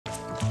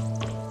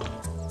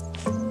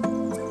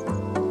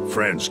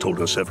friends told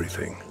us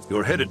everything.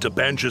 You're headed to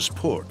Banja's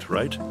port,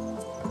 right?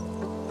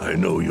 I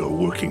know you're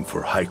working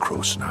for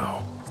Hykros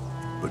now,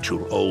 but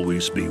you'll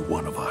always be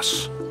one of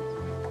us.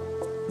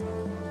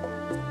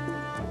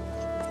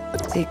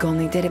 Zeke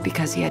only did it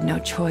because he had no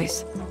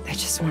choice. I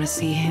just want to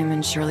see him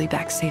and Shirley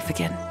back safe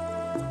again.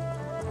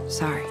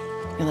 Sorry,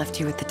 we left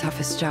you with the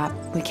toughest job.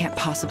 We can't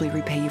possibly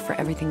repay you for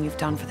everything you've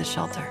done for the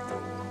shelter.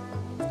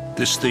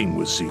 This thing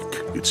with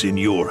Zeke, it's in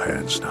your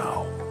hands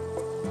now.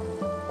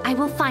 I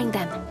will find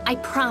them, I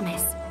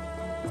promise.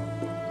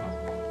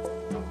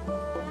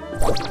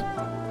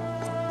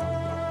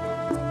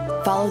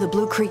 Follow the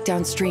Blue Creek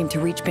downstream to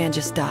reach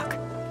Banja's dock.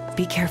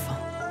 Be careful.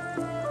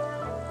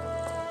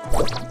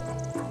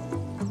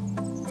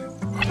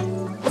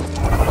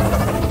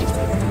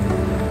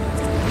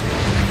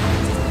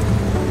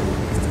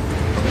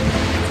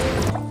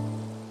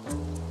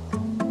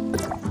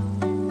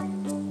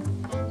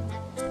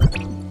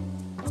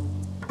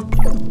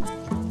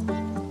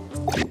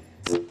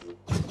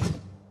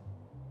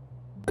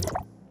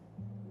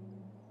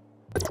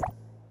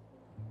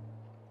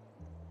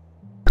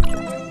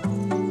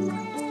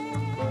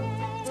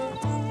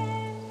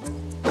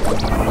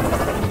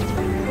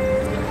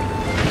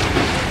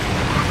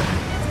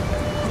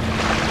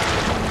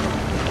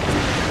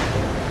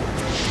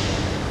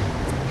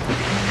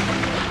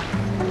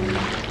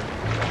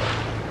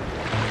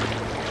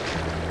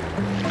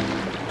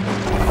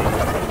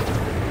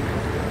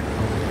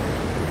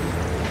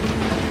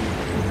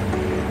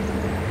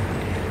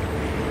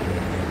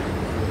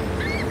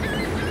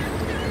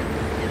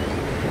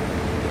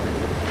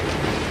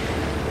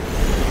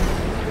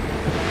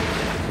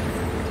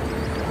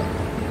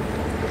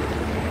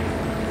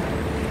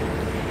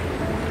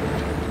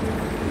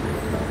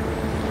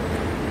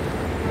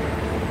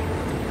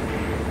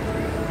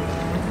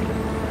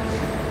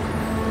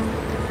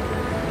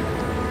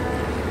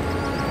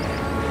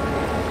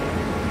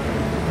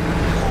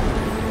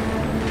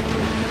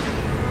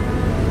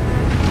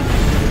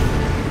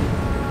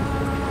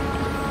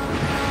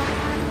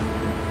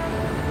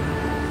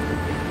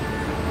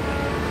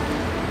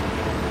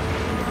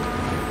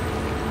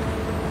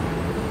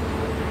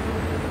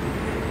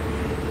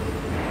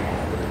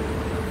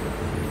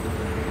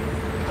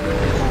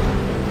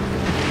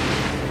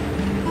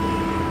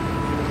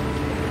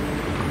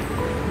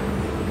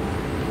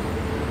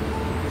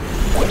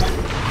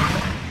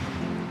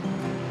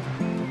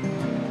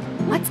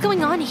 What's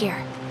going on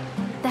here?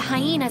 The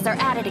hyenas are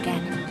at it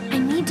again. I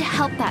need to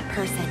help that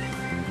person.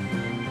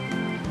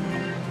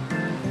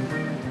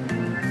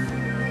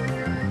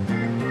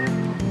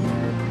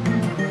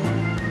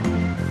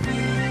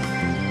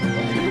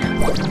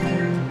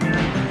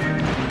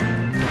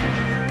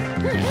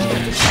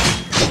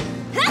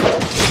 You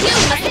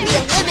must be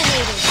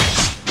eliminated!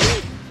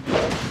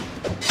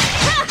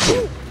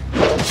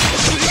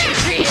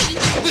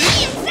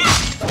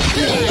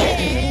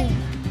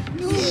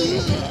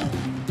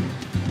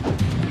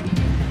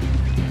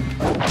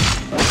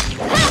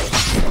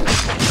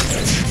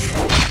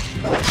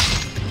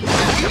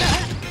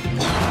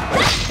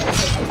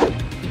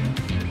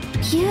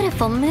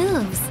 Beautiful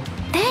moves.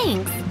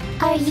 Thanks.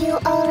 Are you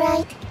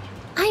alright?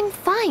 I'm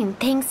fine,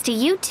 thanks to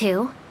you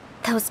two.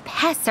 Those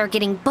pests are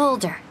getting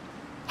bolder.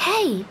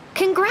 Hey,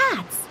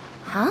 congrats!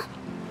 Huh?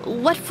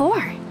 What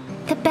for?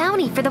 The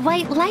bounty for the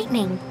White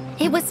Lightning.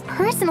 It was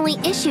personally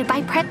issued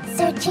by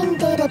Searching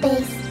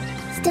database.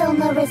 Still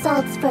no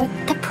results for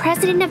the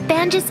president of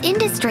Banja's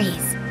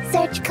Industries.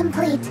 search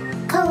complete.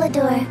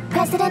 Colador,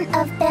 president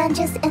of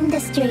Banja's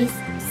Industries.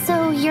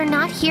 So you're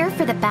not here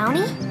for the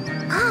bounty?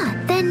 Ah,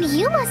 then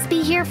you must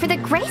be here for the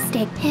gray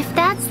stick. If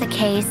that's the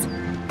case,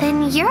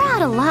 then you're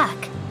out of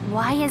luck.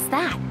 Why is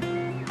that?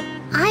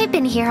 I've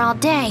been here all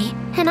day,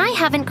 and I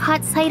haven't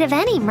caught sight of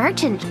any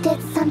merchant.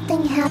 Did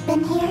something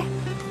happen here?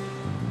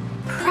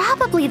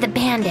 Probably the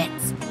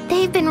bandits.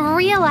 They've been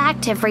real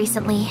active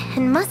recently,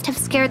 and must have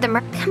scared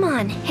the Come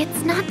on,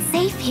 it's not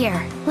safe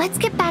here. Let's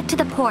get back to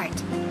the port.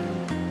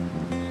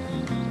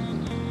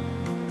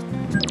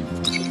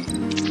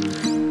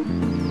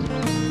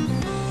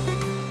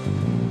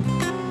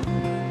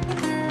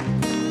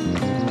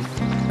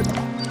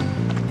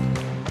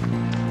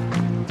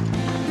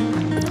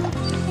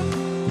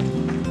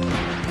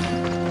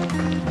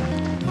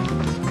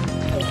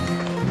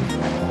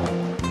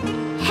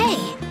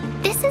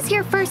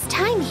 Your first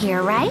time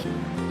here, right?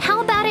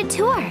 How about a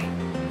tour?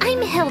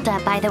 I'm Hilda,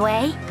 by the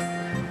way.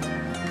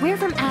 We're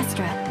from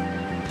Astra.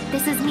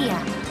 This is Mia.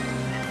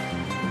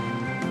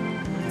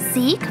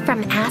 Zeke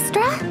from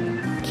Astra?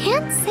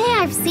 Can't say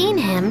I've seen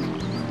him.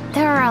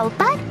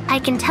 But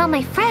I can tell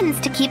my friends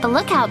to keep a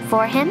lookout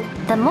for him.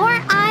 The more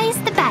eyes,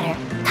 the better.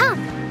 Come.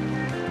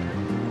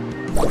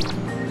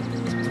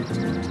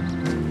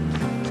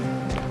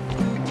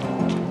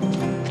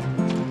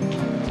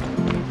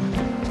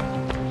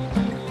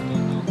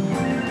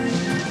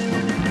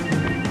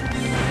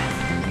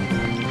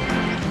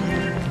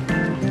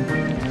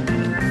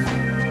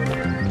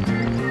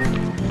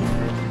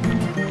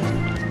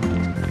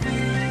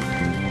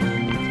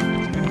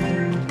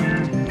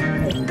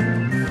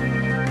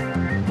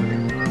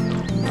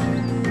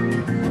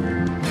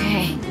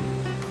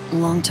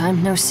 Long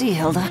time no see,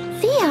 Hilda.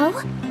 Theo,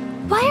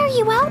 why are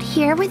you out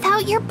here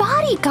without your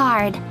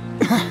bodyguard?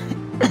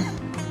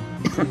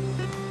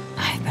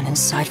 I've been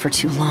inside for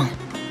too long.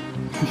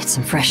 I need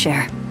some fresh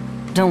air.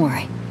 Don't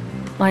worry.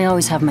 I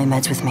always have my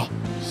meds with me.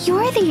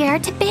 You're the heir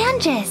to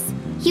Banjus.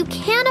 You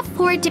can't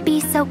afford to be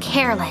so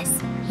careless.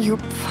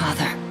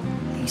 Father,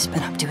 he's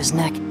been up to his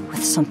neck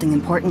with something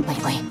important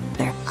lately.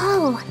 There.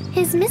 Oh,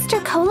 is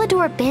Mr.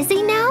 Colador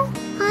busy now?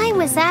 I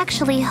was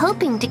actually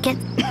hoping to get...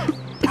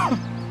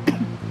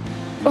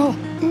 Oh.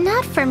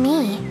 Not for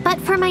me, but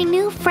for my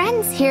new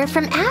friends here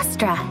from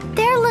Astra.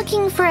 They're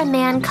looking for a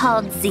man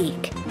called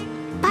Zeke.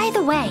 By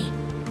the way,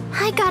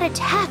 I got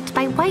attacked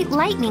by white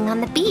lightning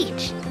on the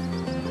beach.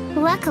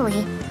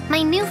 Luckily,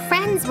 my new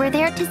friends were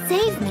there to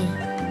save me.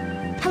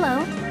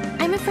 Hello,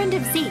 I'm a friend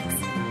of Zeke's.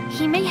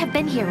 He may have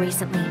been here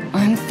recently.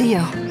 I'm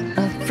Theo,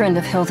 a friend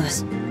of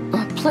Hilda's.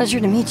 A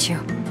pleasure to meet you.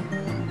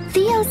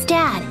 Theo's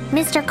dad,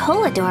 Mr.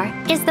 Colador,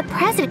 is the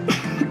president.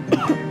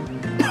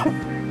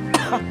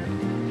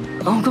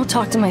 I'll go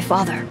talk to my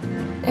father.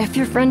 If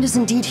your friend is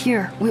indeed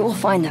here, we will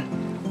find him.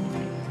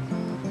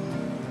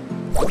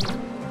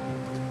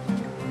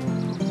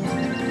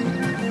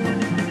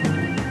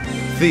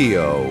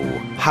 Theo,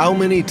 how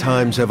many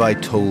times have I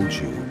told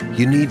you?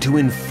 You need to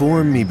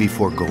inform me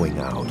before going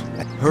out.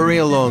 Hurry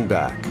along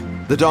back.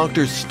 The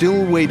doctor's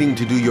still waiting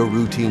to do your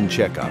routine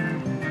checkup.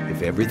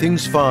 If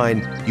everything's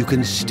fine, you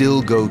can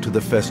still go to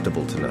the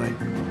festival tonight.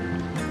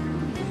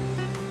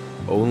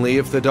 Only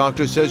if the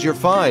doctor says you're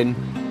fine.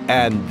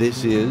 And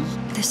this is?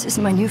 This is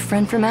my new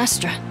friend from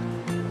Astra.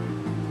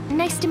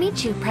 Nice to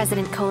meet you,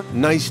 President Colador.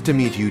 Nice to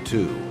meet you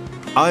too.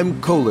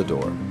 I'm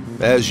Colador.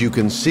 As you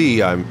can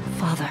see, I'm...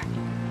 Father,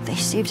 they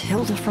saved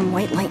Hilda from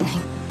white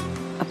lightning.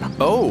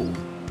 Oh,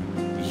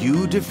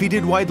 you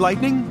defeated White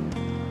Lightning?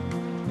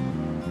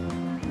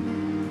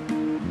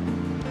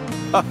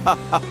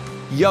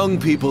 Young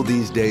people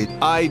these days.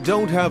 I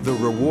don't have the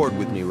reward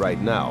with me right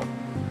now.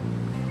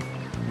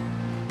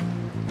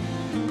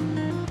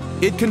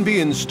 It can be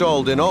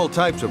installed in all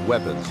types of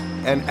weapons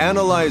and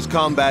analyze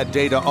combat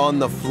data on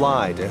the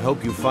fly to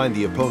help you find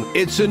the opponent.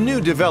 It's a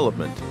new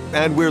development,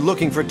 and we're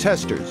looking for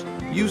testers.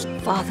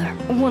 Father,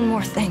 one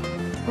more thing.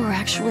 We're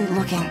actually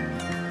looking.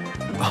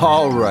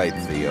 All right,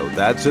 Theo,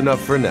 that's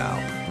enough for now.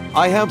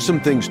 I have some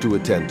things to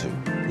attend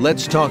to.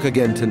 Let's talk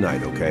again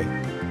tonight, okay?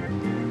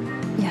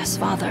 Yes,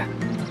 Father.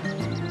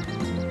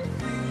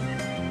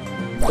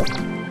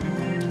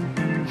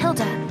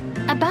 Hilda,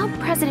 about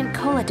President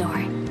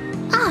Colador.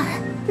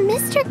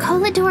 Mr.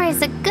 Colador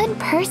is a good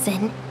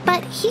person,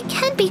 but he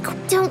can be...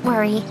 Don't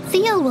worry,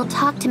 Theo will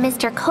talk to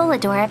Mr.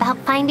 Colador about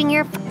finding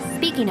your...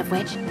 Speaking of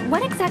which,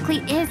 what exactly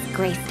is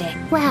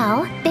Greystick?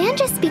 Well,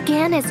 Banjus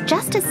began as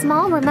just a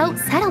small remote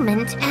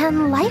settlement,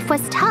 and life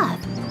was tough.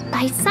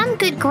 By some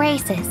good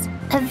graces,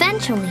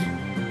 eventually,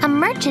 a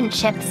merchant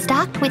ship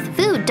stocked with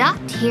food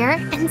docked here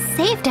and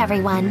saved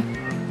everyone.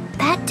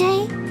 That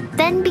day,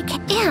 then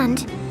became...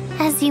 And,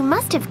 as you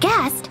must have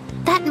guessed,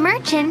 that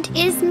merchant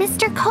is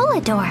Mr.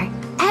 Colador.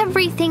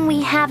 Everything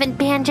we have in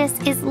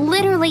Banjus is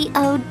literally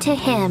owed to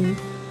him.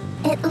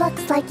 It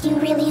looks like you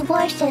really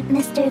worship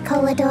Mr.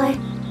 Colador.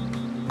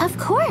 Of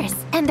course,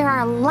 and there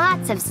are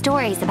lots of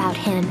stories about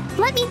him.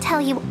 Let me tell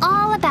you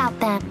all about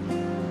them.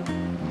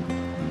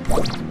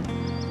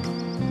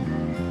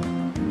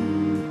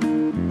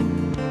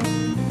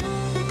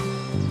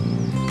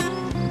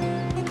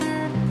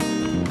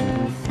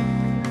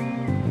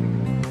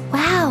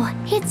 Wow,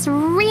 it's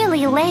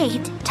really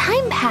late.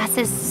 Time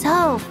passes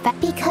so fast.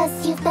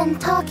 Because you've been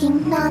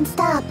talking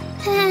non-stop.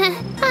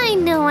 I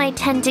know I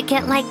tend to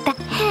get like that.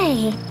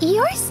 Hey,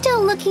 you're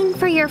still looking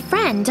for your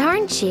friend,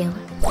 aren't you?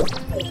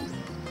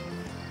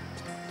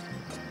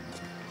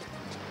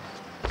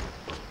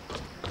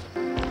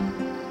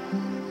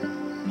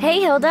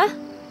 Hey, Hilda.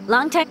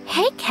 Long time.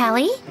 Hey,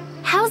 Kelly.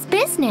 How's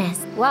business?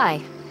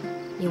 Why?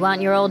 You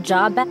want your old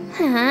job back?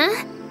 Huh?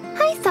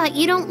 I thought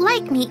you don't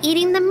like me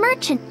eating the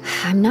merchant.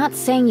 I'm not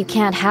saying you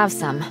can't have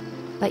some,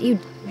 but you...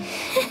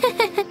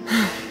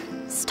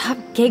 Stop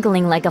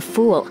giggling like a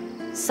fool.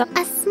 So...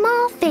 A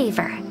small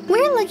favor.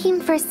 We're looking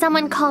for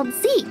someone called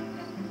Zeke.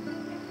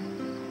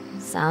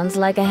 Sounds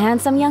like a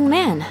handsome young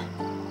man.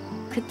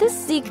 Could this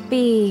Zeke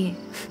be...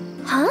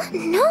 Huh?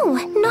 No,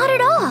 not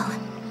at all.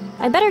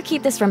 I better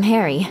keep this from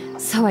Harry,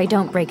 so I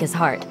don't break his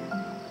heart.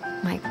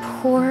 My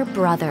poor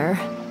brother.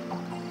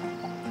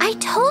 I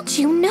told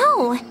you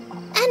no.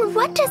 And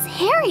what does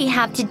Harry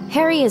have to...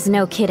 Harry is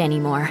no kid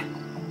anymore,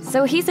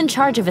 so he's in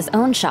charge of his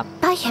own shop.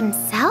 By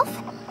himself?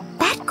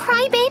 That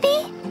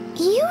crybaby?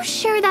 You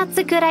sure that's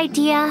a good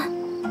idea?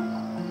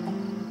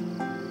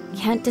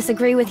 Can't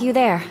disagree with you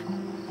there.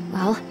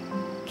 Well,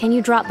 can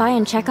you drop by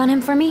and check on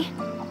him for me?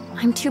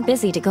 I'm too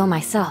busy to go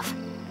myself.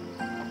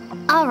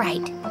 All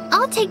right,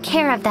 I'll take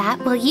care of that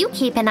while you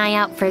keep an eye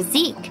out for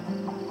Zeke.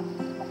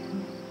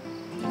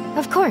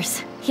 Of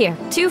course. Here,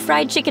 2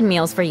 fried chicken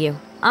meals for you.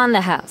 On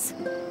the house.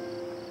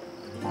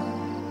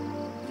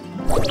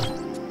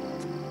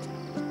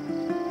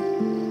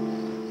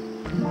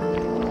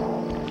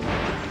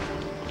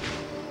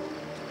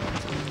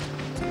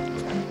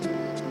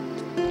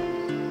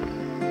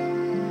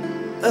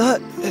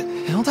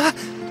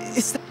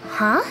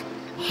 Huh?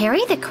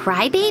 Harry the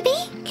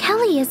crybaby?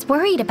 Kelly is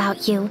worried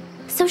about you,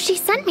 so she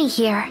sent me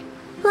here.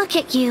 Look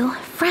at you,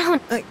 frown.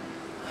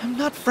 I'm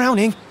not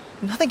frowning.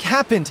 Nothing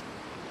happened.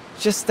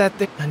 Just that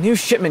a new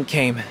shipment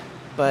came,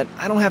 but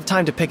I don't have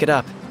time to pick it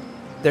up.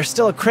 There's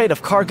still a crate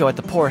of cargo at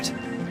the port.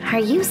 Are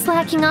you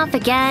slacking off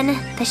again?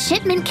 The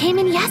shipment came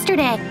in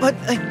yesterday. But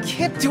I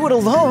can't do it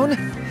alone,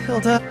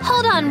 Hilda.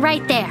 Hold on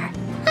right there.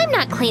 I'm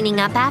not cleaning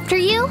up after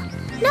you.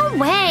 No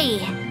way.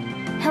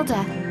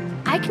 Hilda,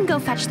 I can go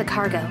fetch the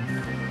cargo.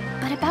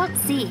 But about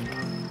Zeke.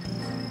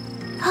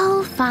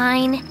 Oh,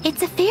 fine.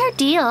 It's a fair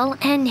deal,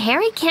 and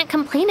Harry can't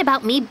complain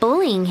about me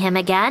bullying him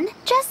again.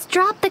 Just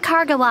drop the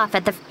cargo off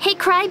at the... Hey,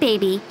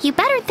 crybaby, you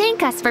better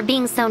thank us for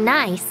being so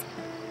nice.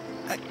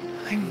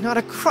 I'm not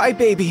a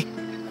crybaby.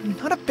 I'm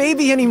not a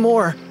baby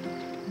anymore.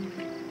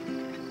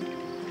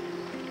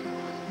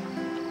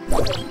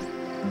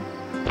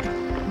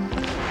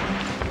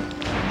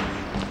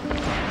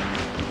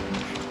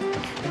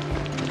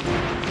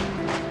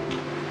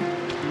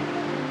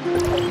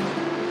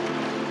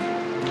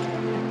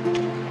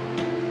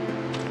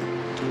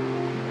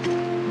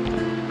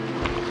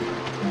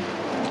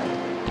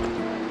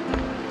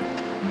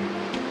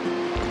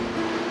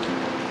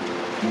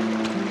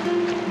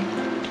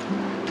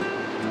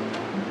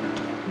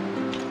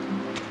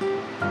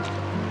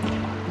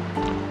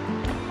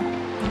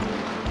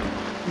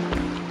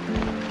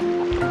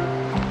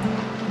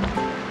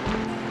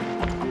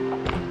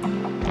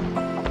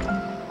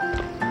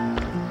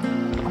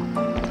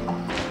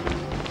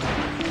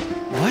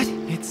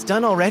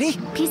 Done already?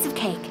 Piece of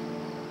cake.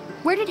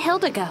 Where did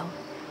Hilda go?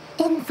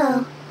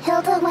 Info.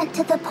 Hilda went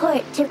to the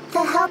port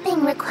The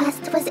helping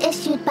request was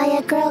issued by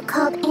a girl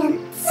called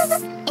Anne.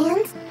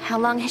 How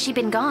long has she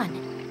been gone?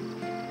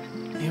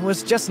 It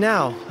was just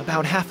now,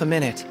 about half a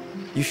minute.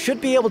 You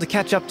should be able to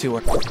catch up to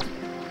her.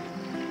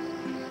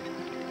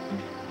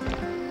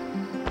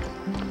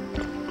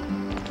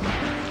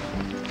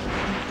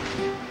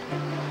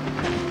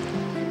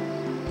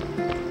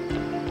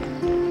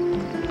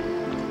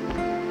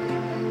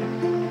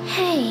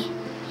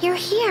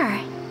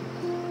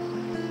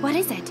 What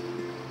is it?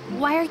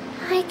 Why are...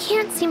 I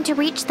can't seem to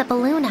reach the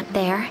balloon up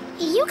there.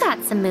 You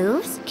got some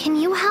moves. Can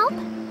you help?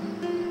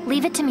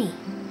 Leave it to me.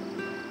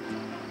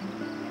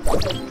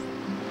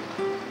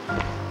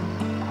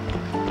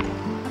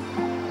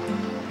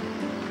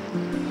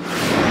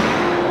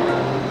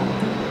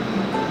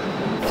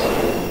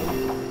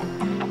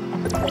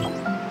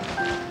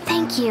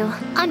 Thank you.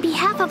 On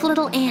behalf of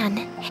little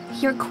Anne,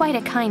 you're quite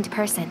a kind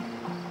person.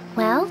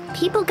 Well,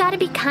 people gotta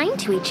be kind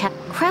to each other.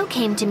 Crow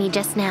came to me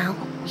just now.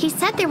 He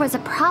said there was a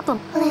problem.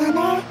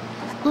 Lantern?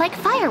 Like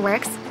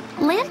fireworks,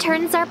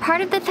 lanterns are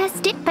part of the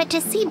festive, but to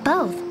see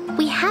both,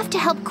 we have to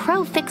help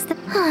Crow fix the...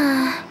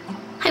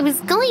 I was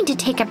going to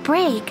take a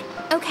break.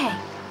 Okay.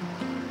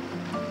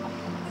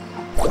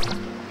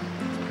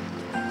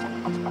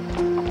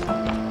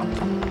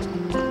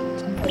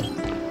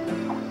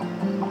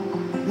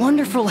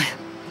 Wonderful.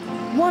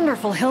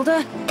 Wonderful,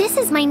 Hilda. This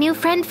is my new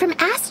friend from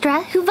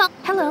Astra who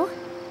Hello.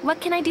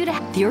 What can I do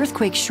to... The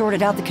earthquake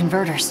shorted out the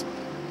converters.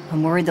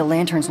 I'm worried the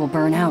lanterns will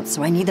burn out,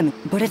 so I need them.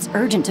 But it's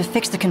urgent to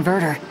fix the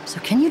converter. So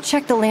can you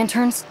check the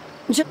lanterns?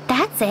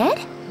 That's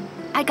it?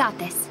 I got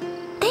this.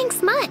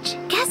 Thanks much.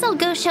 Guess I'll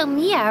go show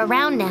Mia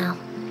around now.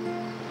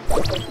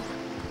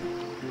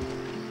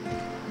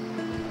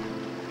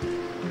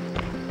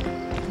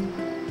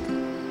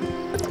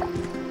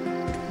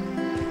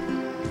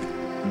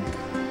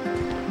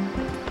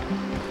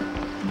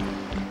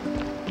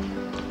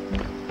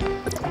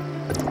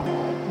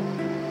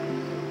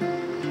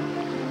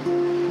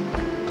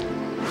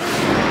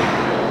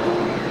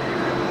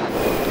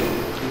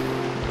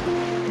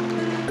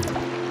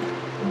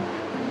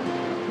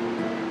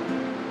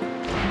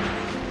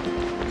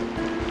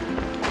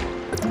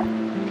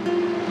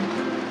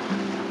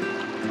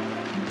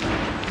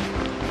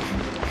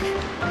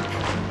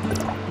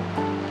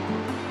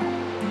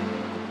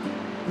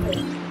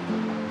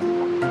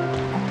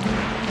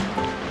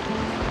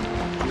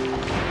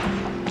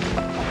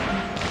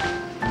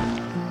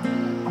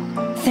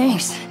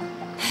 Thanks.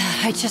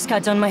 I just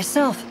got done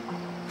myself.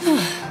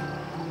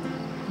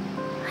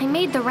 I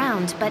made the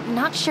round, but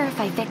not sure if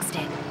I fixed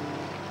it.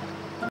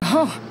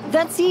 Oh,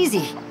 that's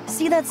easy.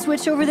 See that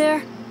switch over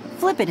there?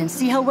 Flip it and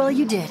see how well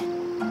you did.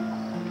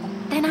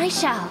 Then I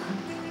shall.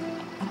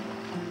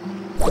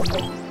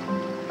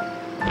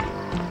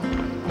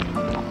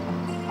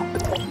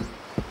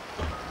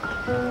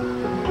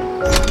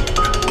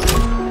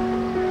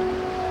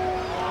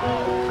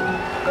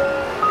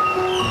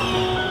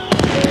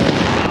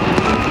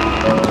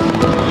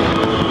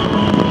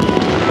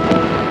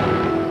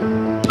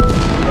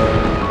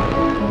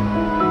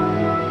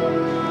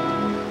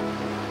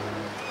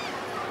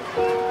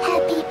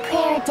 Happy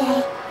Prayer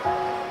Day.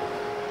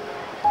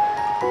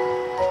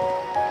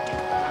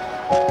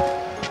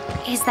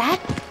 Is that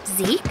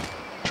Zeke?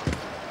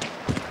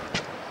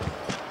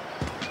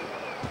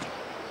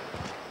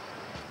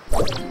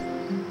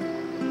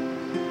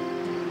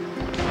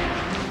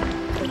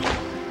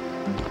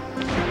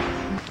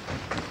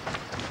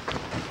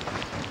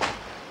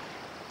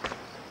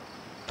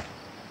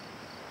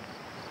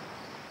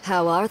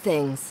 How are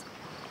things?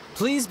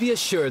 Please be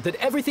assured that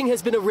everything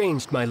has been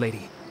arranged, my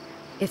lady.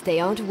 If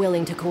they aren't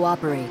willing to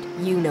cooperate,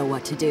 you know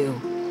what to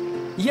do.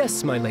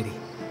 Yes, my lady.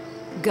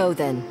 Go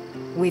then.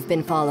 We've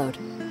been followed,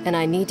 and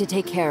I need to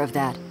take care of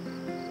that.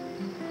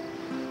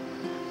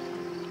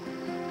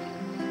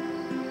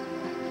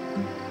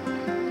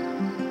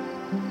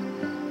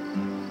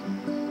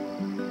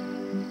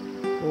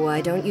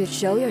 Why don't you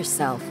show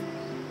yourself?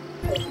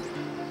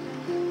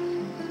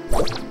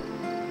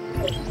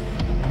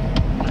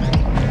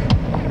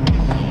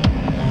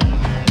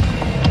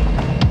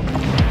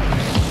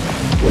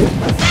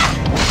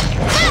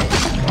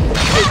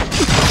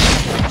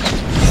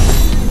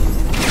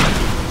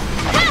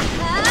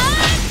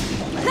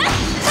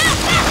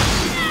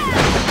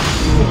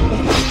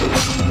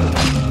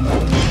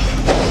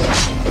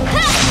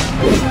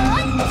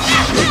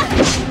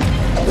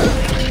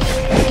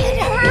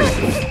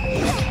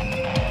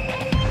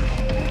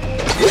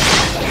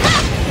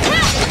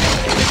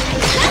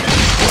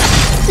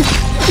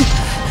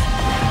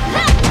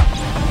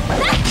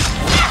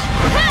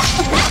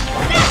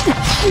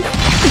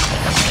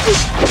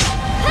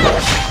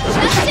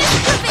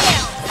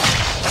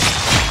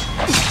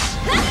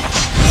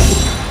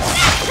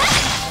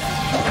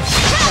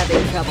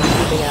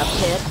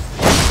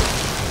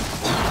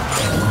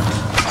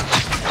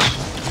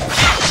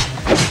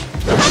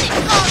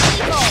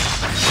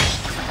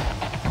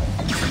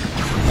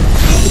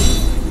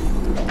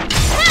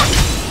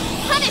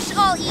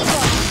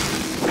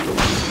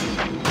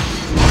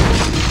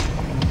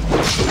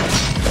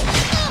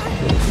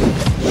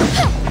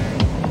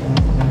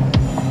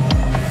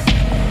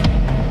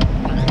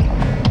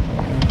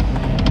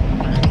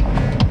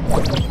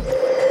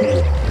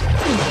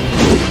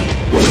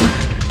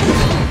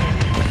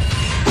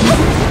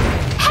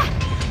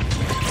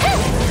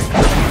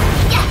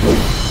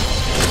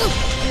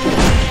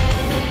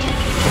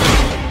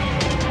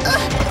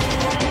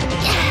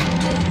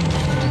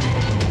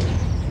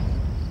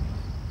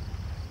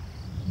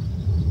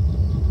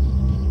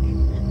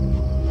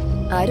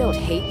 I don't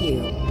hate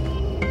you.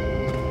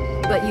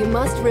 But you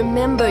must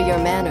remember your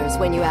manners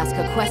when you ask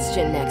a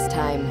question next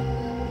time.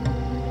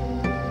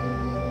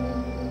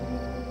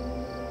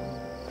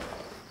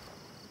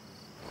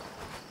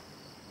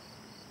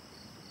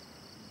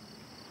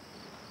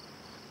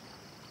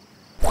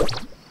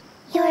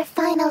 You're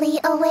finally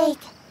awake.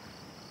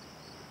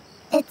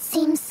 It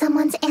seems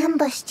someone's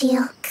ambushed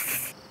you.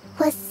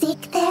 Was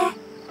Zeke there?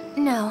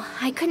 No,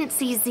 I couldn't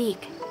see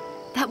Zeke.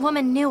 That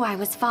woman knew I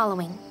was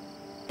following.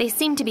 They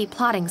seemed to be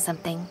plotting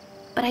something,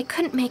 but I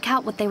couldn't make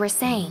out what they were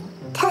saying.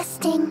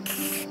 Testing.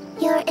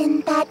 You're in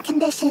bad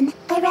condition.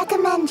 I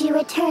recommend you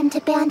return to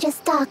Banja's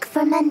dock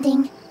for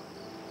mending.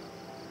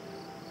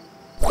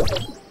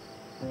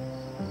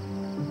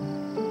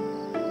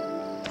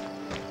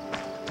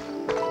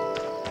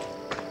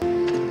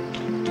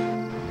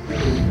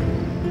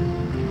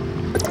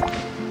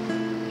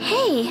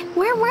 Hey,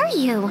 where were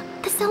you?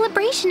 The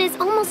celebration is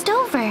almost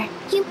over.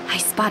 I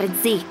spotted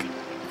Zeke.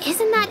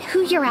 Isn't that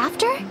who you're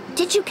after?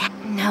 Did you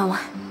No,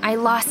 I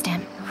lost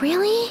him.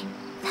 Really?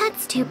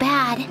 That's too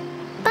bad.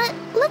 But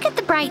look at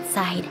the bright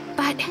side.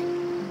 But...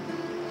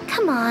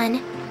 Come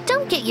on,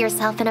 don't get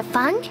yourself in a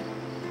funk.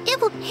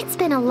 It's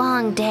been a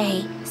long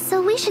day,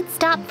 so we should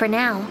stop for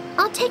now.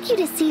 I'll take you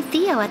to see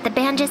Theo at the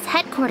Banjas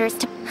headquarters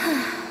to...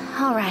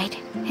 Alright,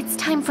 it's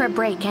time for a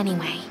break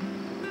anyway.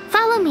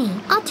 Follow me.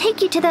 I'll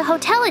take you to the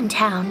hotel in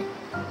town.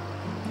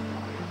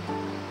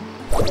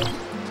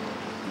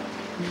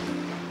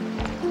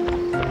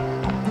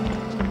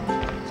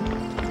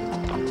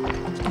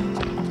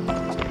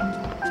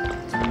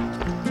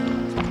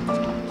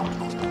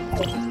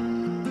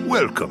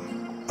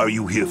 Welcome. Are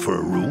you here for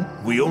a room?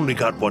 We only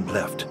got one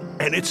left,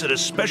 and it's at a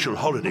special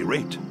holiday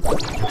rate.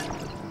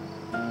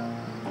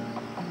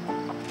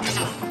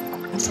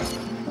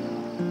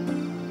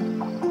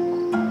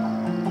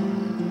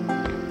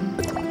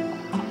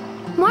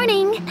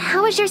 Morning.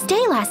 How was your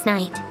stay last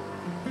night?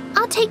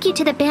 I'll take you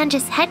to the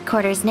Banjas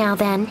headquarters now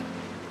then.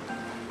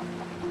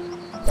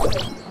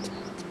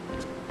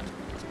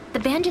 The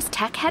Banjas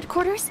Tech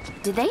headquarters?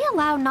 Do they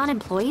allow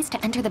non-employees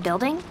to enter the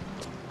building?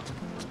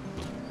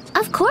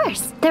 Of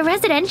course. The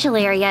residential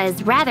area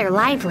is rather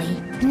lively.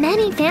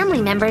 Many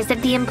family members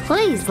of the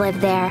employees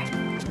live there.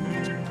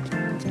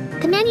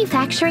 The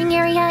manufacturing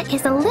area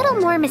is a little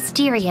more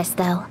mysterious,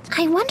 though.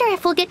 I wonder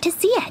if we'll get to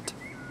see it.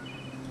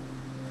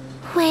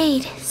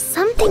 Wait,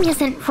 something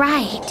isn't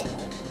right.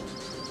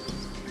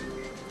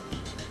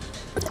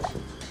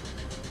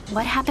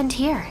 What happened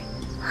here?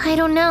 I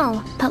don't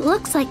know, but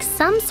looks like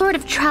some sort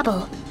of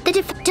trouble.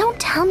 Don't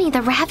tell me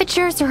the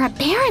Ravagers or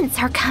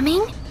Aberrants are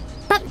coming.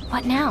 But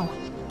what now?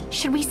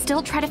 Should we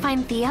still try to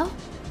find Theo?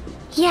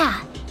 Yeah,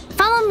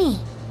 follow me.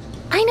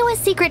 I know a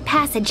secret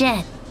passage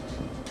in.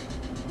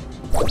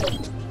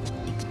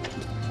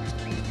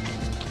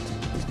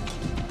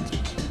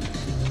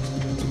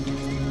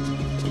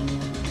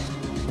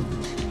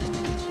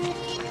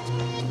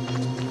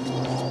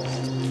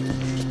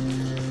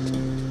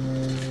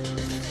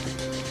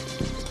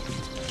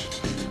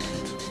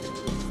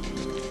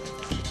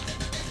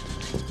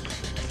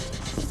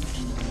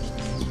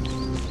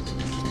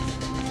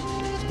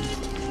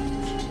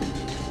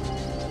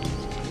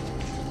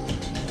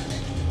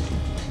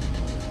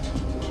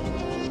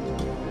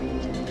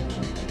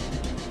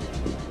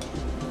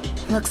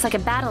 Looks like a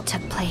battle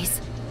took place.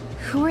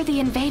 Who are the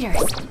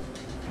invaders?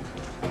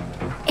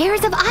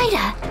 Heirs of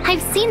Ida!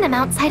 I've seen them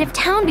outside of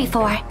town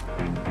before.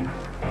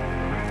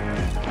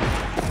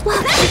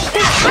 Look,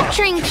 they're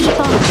capturing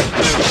people!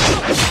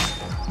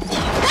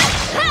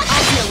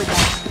 I'll deal with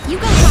that. You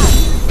go.